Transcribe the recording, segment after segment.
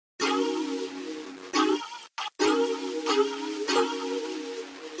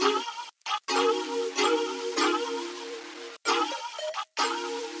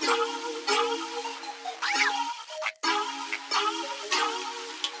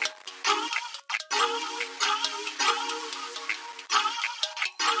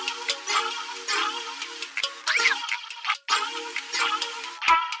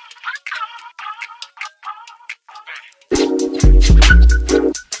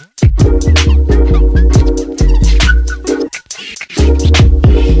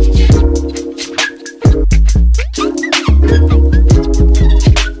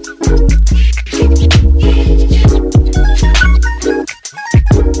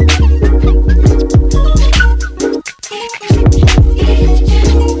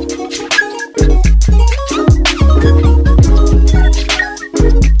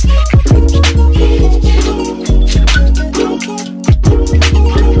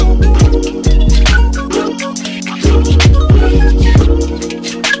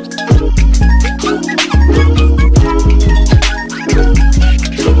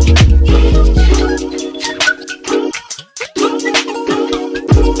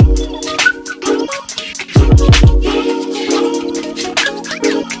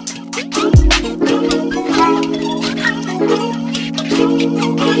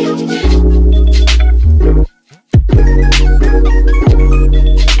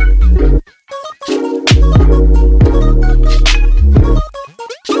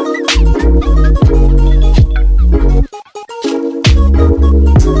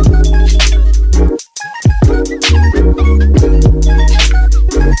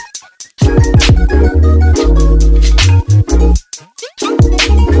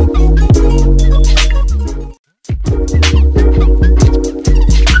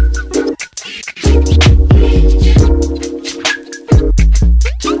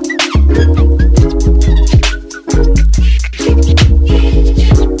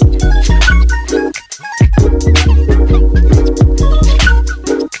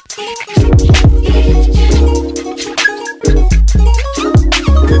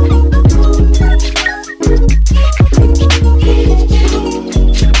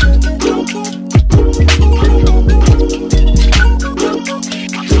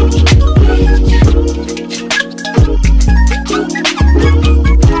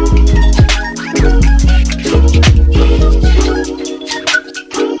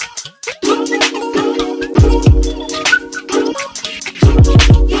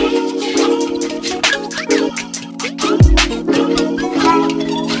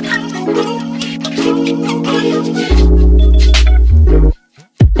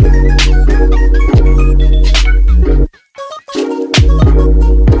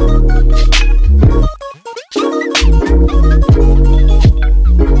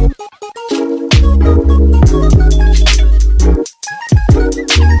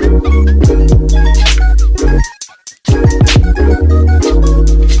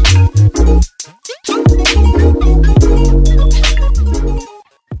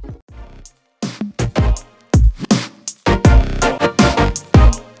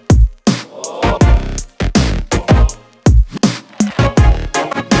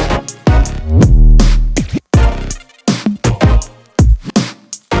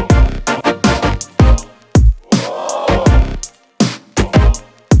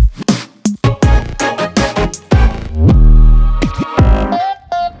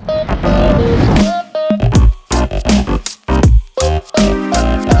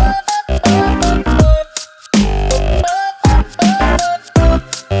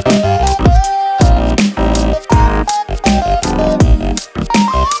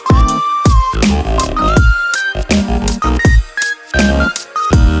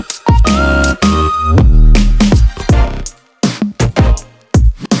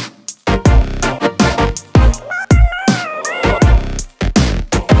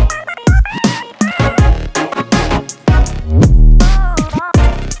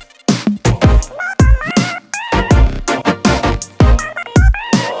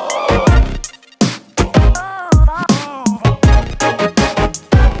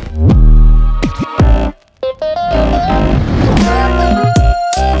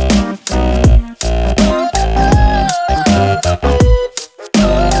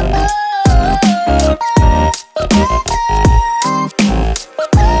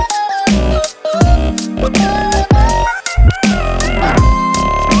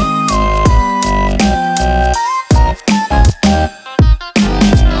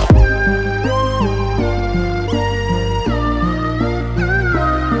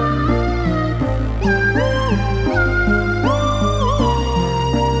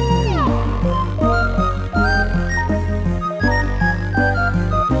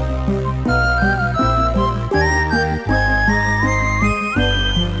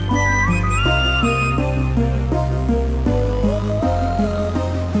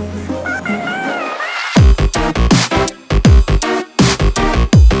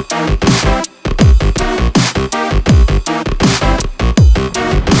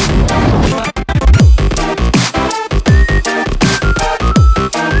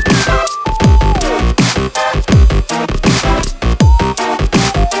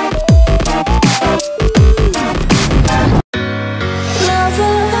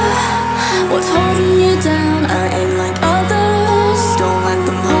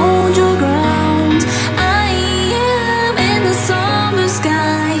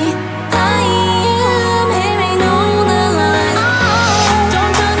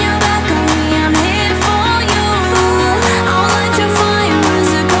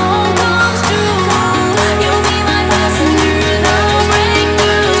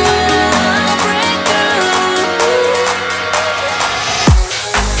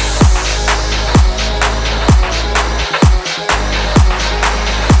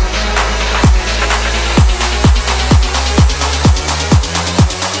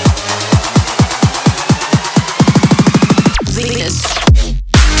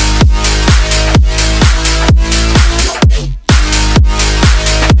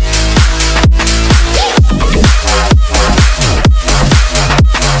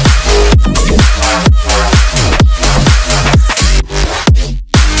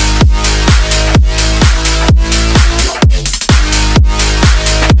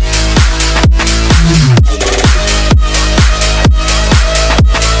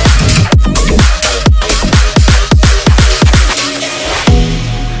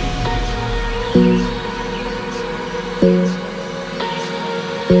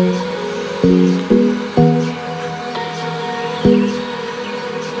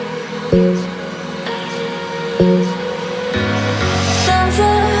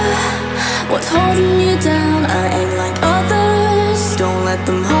What's holding you down? I ain't like others. Don't let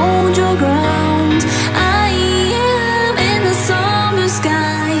them hold your ground. I am in the summer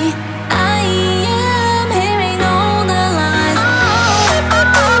sky. I am hearing all the lies.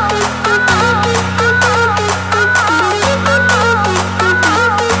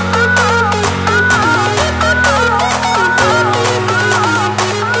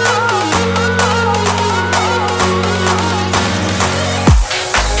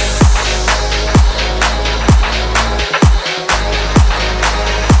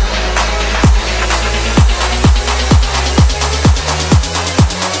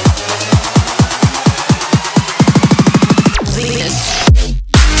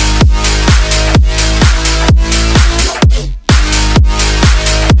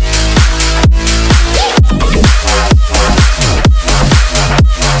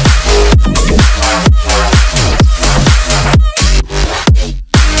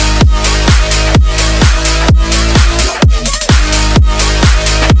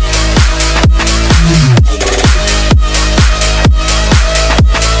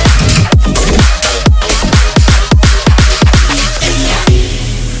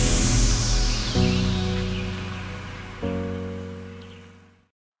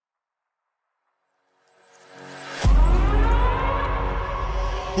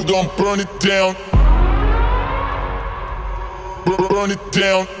 We gon' burn it down. Burn it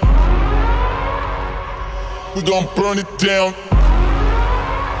down. We gon' burn it down.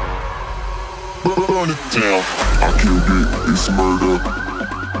 Burn it down. I killed it, it's murder.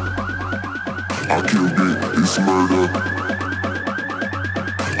 I killed it, it's murder.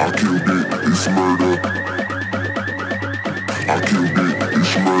 I killed it, it's murder. I killed it,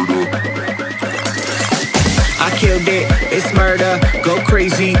 it's murder. I killed it, it's murder, go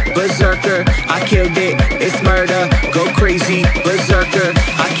crazy, berserker. I killed it, it's murder, go crazy, berserker.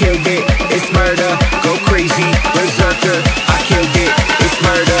 I killed it, it's murder, go crazy, berserker. I killed it, it's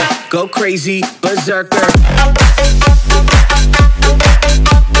murder, go crazy, berserker.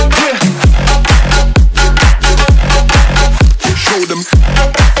 Show them.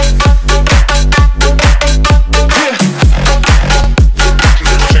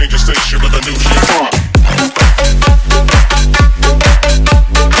 Change the station with a new shit.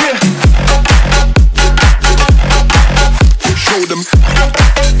 Show them.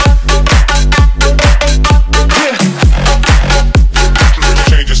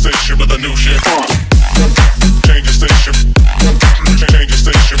 Change the station with a new shit. Change the station. Change the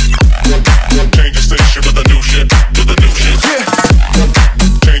station. Change the station with a new shit. With a new shit.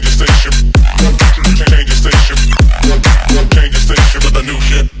 Change the station. Change the station. Change the station with a new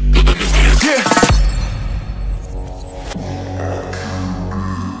shit. With a new shit. Yeah.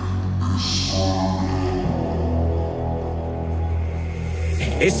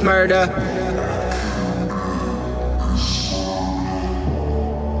 It's murder.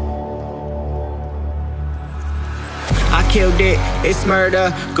 I killed it, it's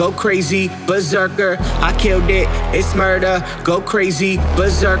murder, go crazy, berserker. I killed it, it's murder, go crazy,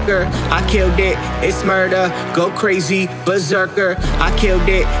 berserker. I killed it, it's murder, go crazy, berserker. I killed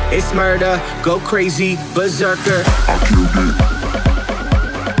it, it's murder, go crazy, berserker. I killed it.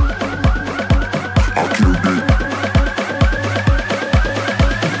 I killed it.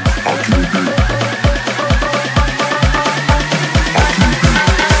 I killed it.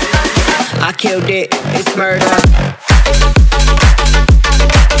 I killed it, it's murder.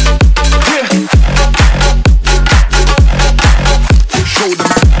 Show them.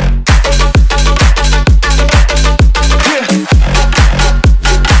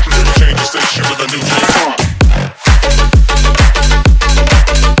 Change the station with a new shit.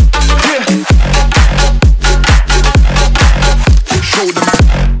 Show them.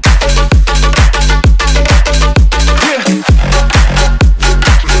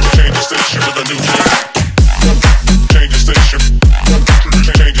 Change the station with a new shit. Change the station.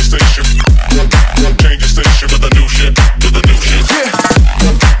 Change the station. Change the station with a new shit. With a new shit.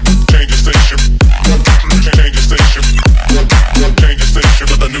 Change the station. Change the station. Change the station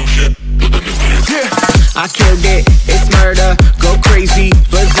with a new shit. With a new shit. I killed it, it's murder, go crazy,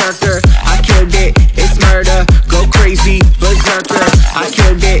 berserker. I killed it, it's murder, go crazy, berserker. I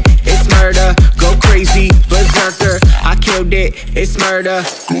killed it, it's murder, go crazy, berserker. I killed it, it's murder.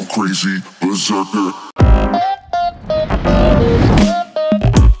 Go crazy, berserker.